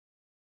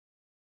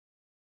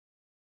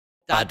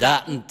Da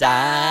da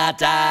da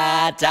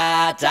da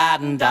da da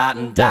da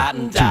da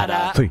da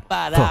da.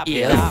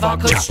 If I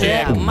could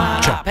stick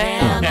my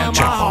pen in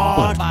my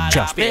heart,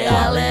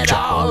 spill it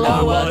all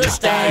over the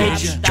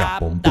stage,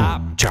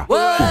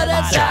 would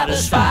it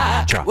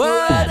satisfy?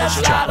 Would it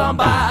slide on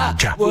by?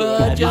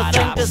 Would you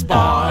think this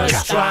boy is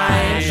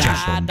strange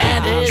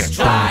and is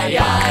dry?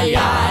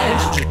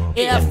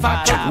 If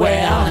I could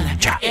win,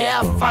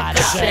 if I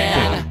could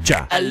sing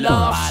a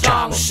love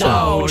song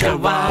so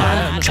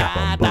divine,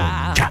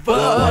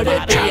 would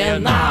it be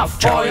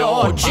enough for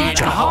your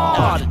cheating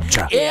heart?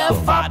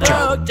 If I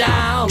broke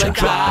down and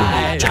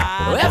cried,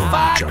 if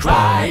I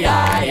cry,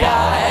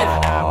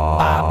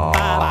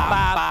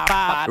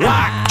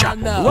 rock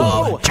and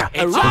roll, rock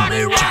and roll,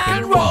 rock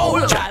and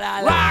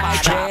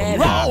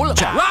roll,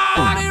 rock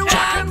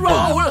and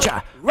roll,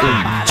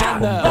 rock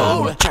and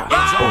roll, it's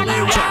only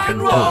rock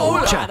and roll.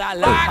 I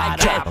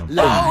like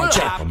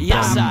it,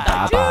 yes I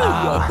do,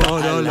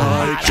 but I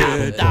like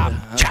it.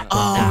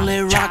 Only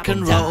rock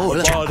and roll,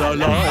 but I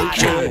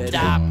like it.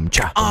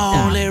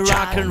 Only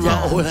rock and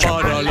roll, but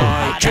I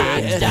like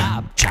it.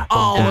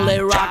 Only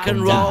rock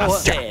and roll.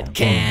 Said,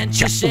 can't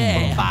you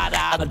see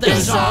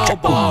this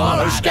old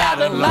boy's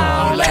getting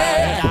lonely?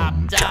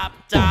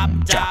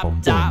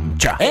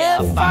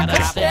 If I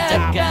could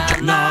stick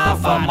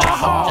enough of my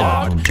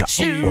heart,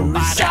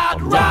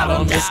 suicide right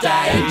on the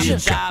stage,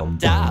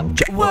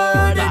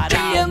 would it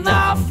be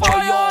enough for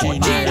your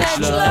teenage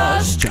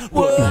lust?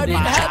 Would it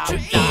have to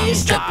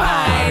ease the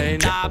pain,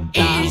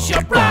 ease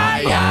your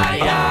pride?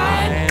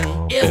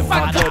 If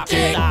I could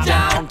dig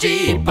down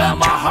deep in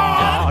my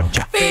heart,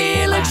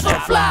 feelings so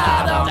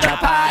flat on the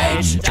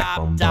page,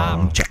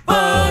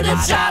 would it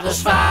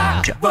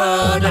satisfy?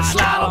 Would it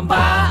slide on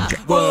by?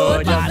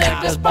 Would you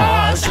think this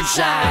boy's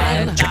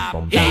insane?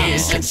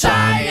 He's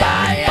insane.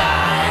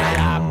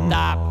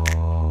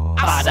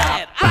 I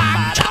said,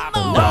 I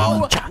don't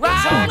know.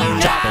 Rock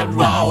and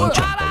roll,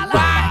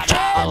 rock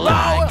and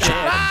roll,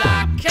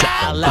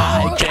 I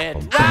like it.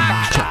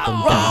 Rock and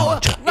roll,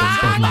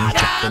 rock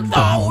and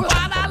roll, I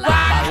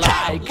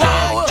like it.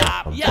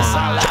 Yes, I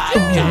like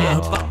it.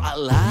 I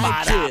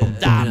like it.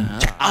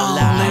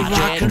 Only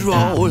rock and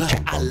roll,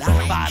 I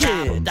like it.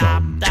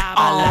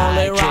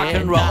 Only rock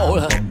and roll,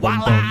 I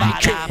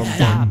like it.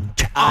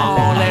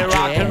 Only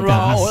rock and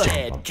roll.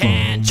 Said,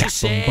 can't you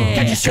see?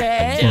 Can't you see?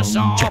 This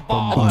all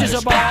boy, this a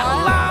boy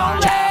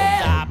lonely.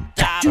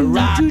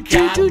 Rock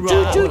and roll.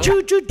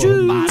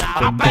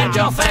 I bet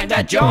you think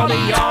that you're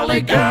the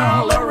only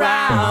girl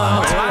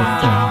around.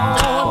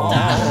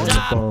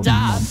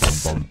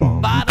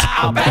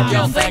 I bet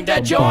you think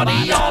that you're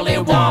the only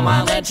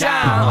woman in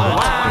town.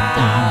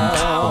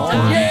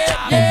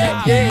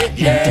 Yeah, yeah, yeah,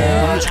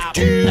 yeah.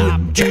 Do,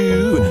 do,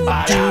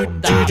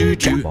 do,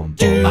 do,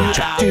 do,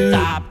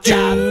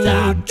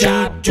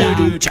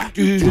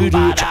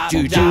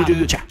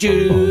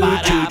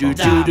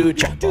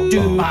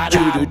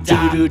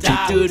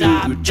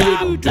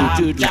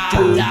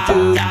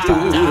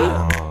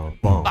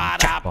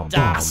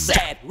 I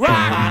said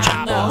rock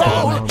and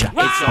roll,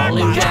 it's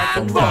only rock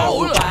and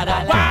roll, but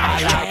I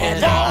like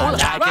it, I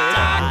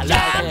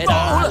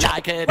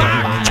like it, rock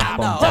and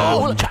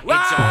roll,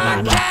 it's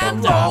only rock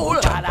and roll,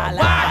 but I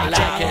like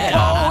it, I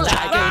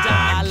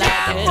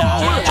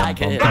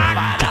like it, rock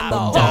and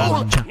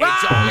roll,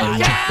 it's only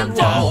rock and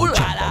roll, but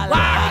I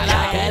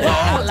like it,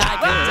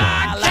 rock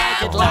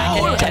and roll,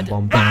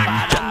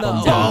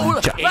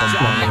 it's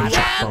only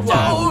rock and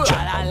roll, but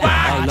I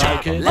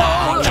like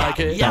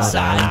it, yes I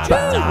do,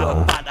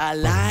 but I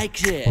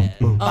like it,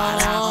 only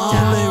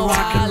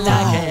rock and roll,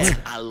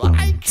 I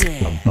like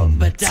it,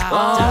 but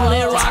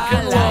only rock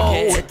and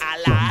roll, I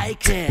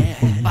like it,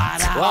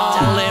 but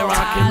only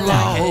rock and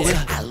roll,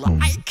 I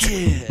like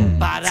it,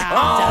 but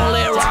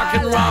only rock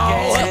and roll,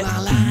 I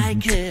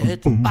like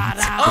it, but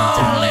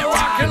only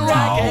rock and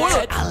roll,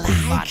 I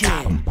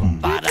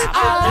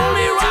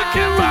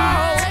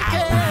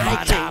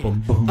like it,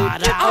 but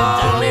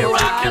only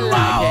rock and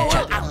roll,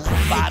 I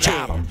like it, but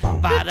only rock and roll,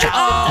 but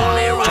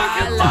only rock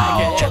and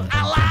roll,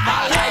 I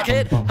like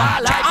it,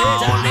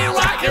 only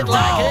rock and roll,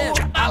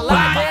 I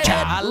like it,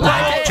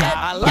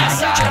 yes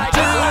I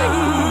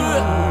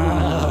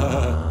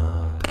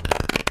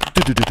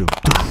do.